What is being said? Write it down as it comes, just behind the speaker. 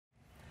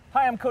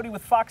Hi, I'm Cody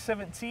with Fox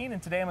 17,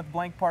 and today I'm at the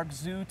Blank Park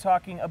Zoo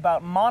talking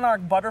about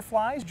monarch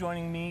butterflies.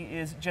 Joining me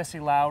is Jessie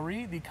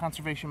Lowry, the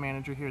conservation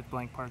manager here at the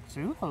Blank Park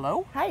Zoo.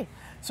 Hello. Hi.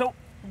 So,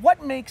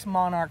 what makes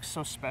monarchs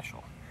so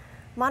special?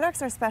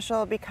 Monarchs are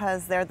special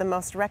because they're the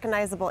most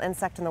recognizable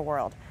insect in the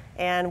world.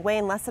 And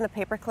weighing less than a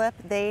paperclip,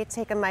 they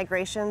take a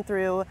migration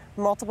through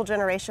multiple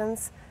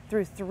generations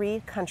through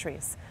 3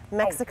 countries.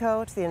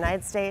 Mexico to the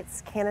United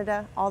States,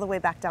 Canada, all the way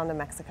back down to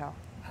Mexico.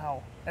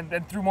 Wow.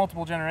 And through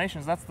multiple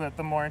generations, that's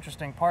the more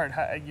interesting part.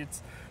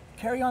 It's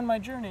carry on my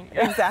journey.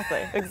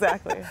 Exactly,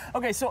 exactly.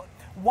 Okay, so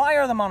why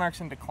are the monarchs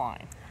in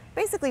decline?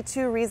 Basically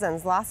 2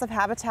 reasons: loss of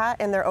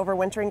habitat in their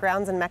overwintering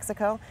grounds in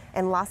Mexico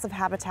and loss of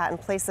habitat in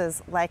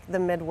places like the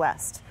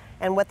Midwest.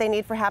 And what they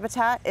need for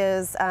habitat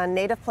is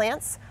native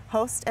plants,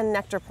 host and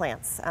nectar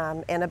plants,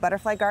 and a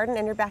butterfly garden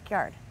in your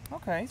backyard.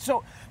 Okay,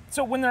 so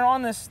when they're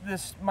on this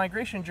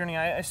migration journey,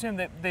 I assume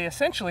that they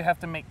essentially have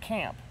to make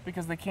camp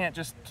because they can't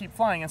just keep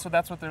flying, and so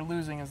that's what they're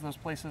losing is those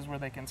places where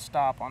they can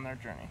stop on their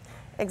journey.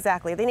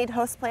 Exactly. They need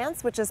host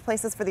plants, which is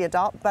places for the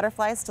adult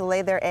butterflies to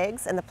lay their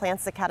eggs and the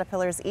plants that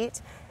caterpillars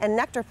eat, and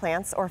nectar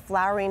plants or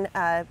flowering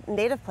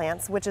native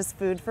plants, which is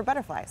food for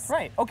butterflies.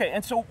 Right, okay,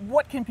 and so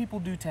what can people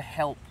do to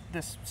help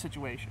this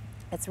situation?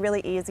 It's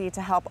really easy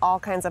to help all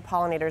kinds of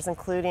pollinators,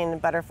 including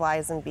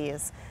butterflies and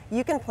bees.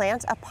 You can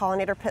plant a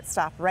pollinator pit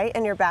stop right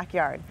in your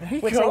backyard,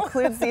 which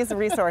includes these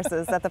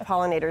resources that the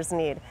pollinators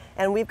need.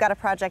 And we've got a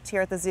project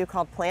here at the zoo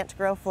called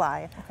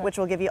Plant.Grow.Fly, which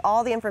will give you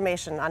all the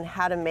information on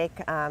how to make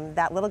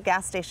that little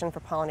gas station for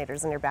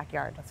pollinators in your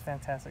backyard. That's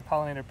fantastic.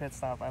 Pollinator pit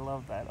stop, I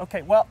love that.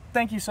 Okay, well,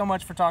 thank you so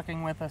much for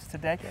talking with us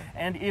today.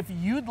 And if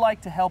you'd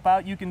like to help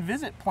out, you can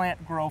visit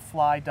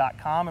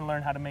Plant.Grow.Fly.com and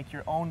learn how to make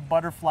your own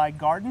butterfly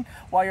garden.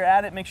 While you're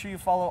at it, make sure you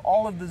follow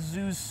all of the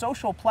zoo's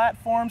social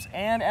platforms,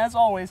 and as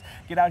always,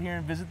 get out here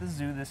and visit the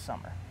zoo this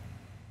summer.